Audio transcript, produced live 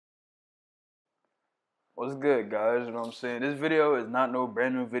What's good, guys? You know what I'm saying? This video is not no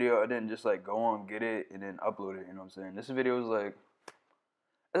brand new video. I didn't just like go on, get it, and then upload it. You know what I'm saying? This video is like,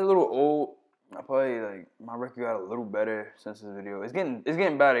 it's a little old. I probably like my record got a little better since this video. It's getting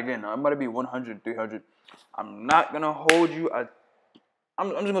bad again. I'm about to be 100, 300. I'm not gonna hold you. I'm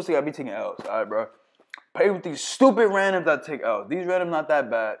just gonna say I be taking L's. All right, bro. Play with these stupid randoms that take L's. These randoms not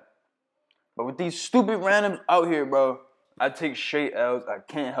that bad, but with these stupid randoms out here, bro, I take straight L's. I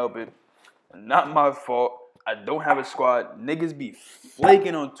can't help it. Not my fault. I don't have a squad. Niggas be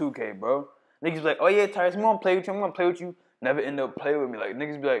flaking on 2K, bro. Niggas be like, oh yeah, Tyrus, I'm gonna play with you. I'm gonna play with you. Never end up playing with me. Like,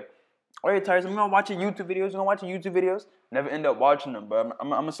 niggas be like, oh yeah, Tyrus, I'm gonna watch your YouTube videos. I'm gonna watch your YouTube videos. Never end up watching them, bro. I'm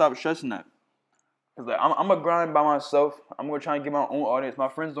gonna stop stressing that. Cause like, I'm gonna grind by myself. I'm gonna try and get my own audience. My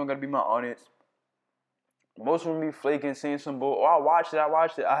friends don't gotta be my audience. Most of them be flaking, saying some bull. Oh, I watched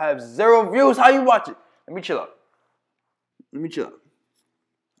it. I have 0 views. How you watch it? Let me chill out.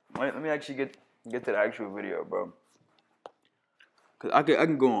 Let me actually get to the actual video, bro. Cause I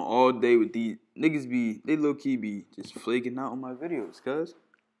can go on all day with these niggas. They low key be just flaking out on my videos, cuz.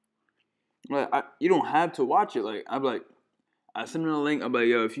 Like you don't have to watch it. Like I'm like, I send them a link. I'm like,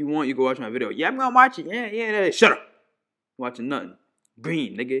 yo, if you want, you go watch my video. Yeah, I'm gonna watch it. Yeah. Shut up. Watching nothing.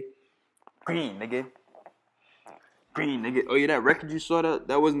 Green, nigga. Oh yeah, that record you saw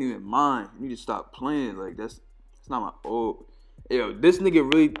that wasn't even mine. You need to stop playing. Like it's not my old. Yo, this nigga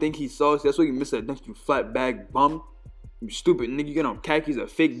really think he's saucy. That's why you missed that dunk, you flat bag bum. You stupid nigga. You get on khakis, a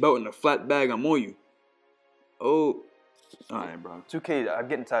fake belt, and a flat bag. I'm on you. Oh. Alright, bro. 2K, I'm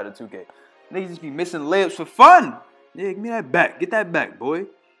getting tired of 2K. Niggas just be missing layups for fun. Yeah, give me that back. Get that back, boy.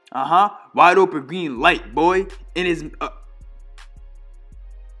 Wide open green light, boy. In his...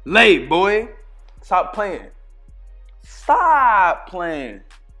 lay, boy. Stop playing.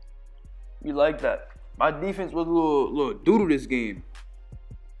 You like that. My defense was a little doodle this game.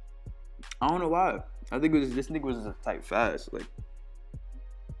 I don't know why. I think this nigga was just type fast. Like,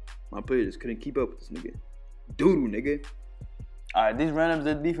 my player just couldn't keep up with this nigga. Doodle, nigga. Alright, these randoms,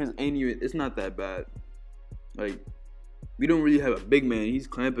 their defense ain't even, it's not that bad. Like, we don't really have a big man. He's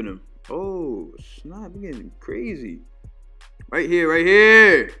clamping him. Oh, snap, we getting crazy. Right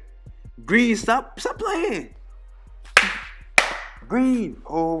here. Green, stop playing. Green.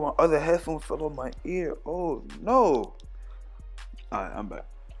 Oh, my other headphone fell on my ear. Oh, no. Alright, I'm back.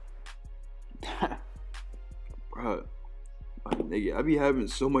 Bro, nigga, I be having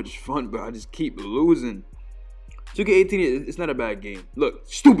so much fun, but I just keep losing. 2K18, it's not a bad game. Look,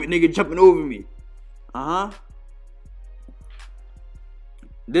 stupid nigga jumping over me.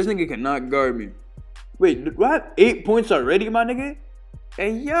 This nigga cannot guard me. Wait, do I have 8 points already, my nigga?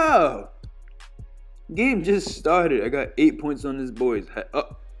 Hey, yo. Game just started. I got 8 points on this boy's head.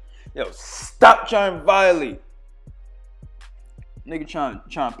 Yo, stop trying to violate. Nigga trying to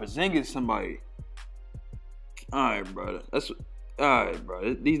Porzingis somebody. Alright, bro. Alright,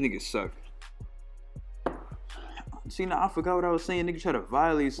 bro. These niggas suck. See, now I forgot what I was saying. Nigga try to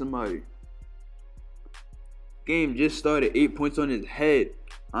violate somebody. Game just started. 8 points on his head.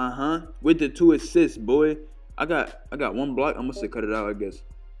 With the 2 assists, boy. I got 1 block. I'm gonna say cut it out, I guess.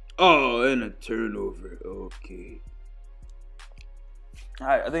 Oh, and a turnover. Okay.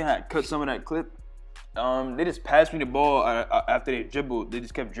 Alright, I think I cut some of that clip. They just passed me the ball after they dribbled. They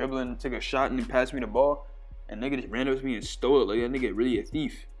just kept dribbling, took a shot, and then passed me the ball. And nigga just ran up to me and stole it. Like, that nigga really a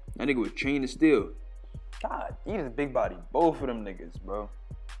thief. That nigga was trained to steal. God, he is big body. Both of them niggas, bro.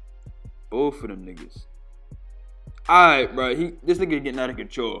 Alright, bro. This nigga getting out of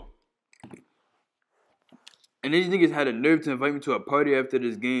control. And these niggas had a nerve to invite me to a party after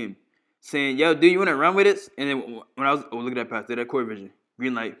this game. Saying, yo, dude, you want to run with us? And then when I was, oh, look at that pass. Look at that court vision.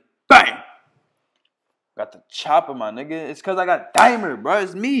 Green light. Bang! Got the chopper, my nigga. It's because I got Dimer, bro.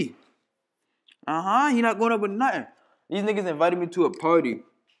 It's me. He not going up with nothing. These niggas invited me to a party.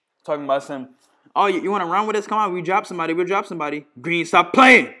 Talking about some, oh, you want to run with us? Come on, we'll drop somebody. Green, stop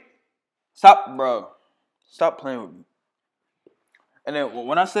playing. Stop, bro. Stop playing with me. And then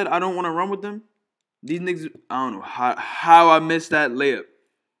when I said I don't want to run with them, these niggas, I don't know how I missed that layup.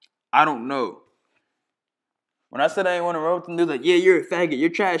 I don't know. When I said I didn't want to run with them, they was like, yeah, you're a faggot. You're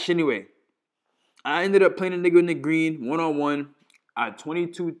trash anyway. I ended up playing a nigga in the green, 1-on-1. I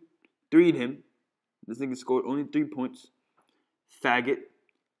 22-3'd him. This nigga scored only 3 points. Faggot.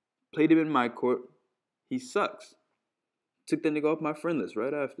 Played him in my court. He sucks. Took that nigga off my friend list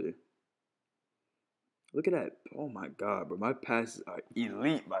right after. Look at that. Oh my God, bro. My passes are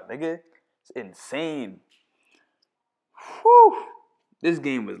elite, my nigga. It's insane. Whew. This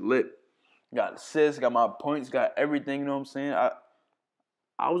game was lit. Got assists, got my points, got everything, you know what I'm saying?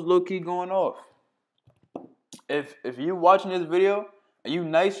 I was low-key going off. If you watching this video Are you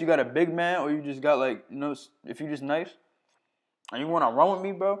nice? You got a big man, or you just got like, if you just nice and you want to run with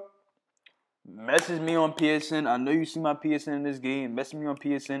me, bro, message me on PSN. I know you see my PSN in this game. Message me on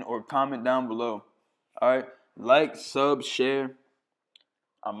PSN or comment down below. All right, like, sub, share.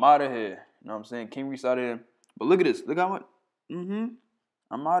 I'm out of here. You know what I'm saying? King Reese out of here. But look at this. Look how much.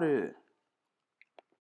 I'm out of here.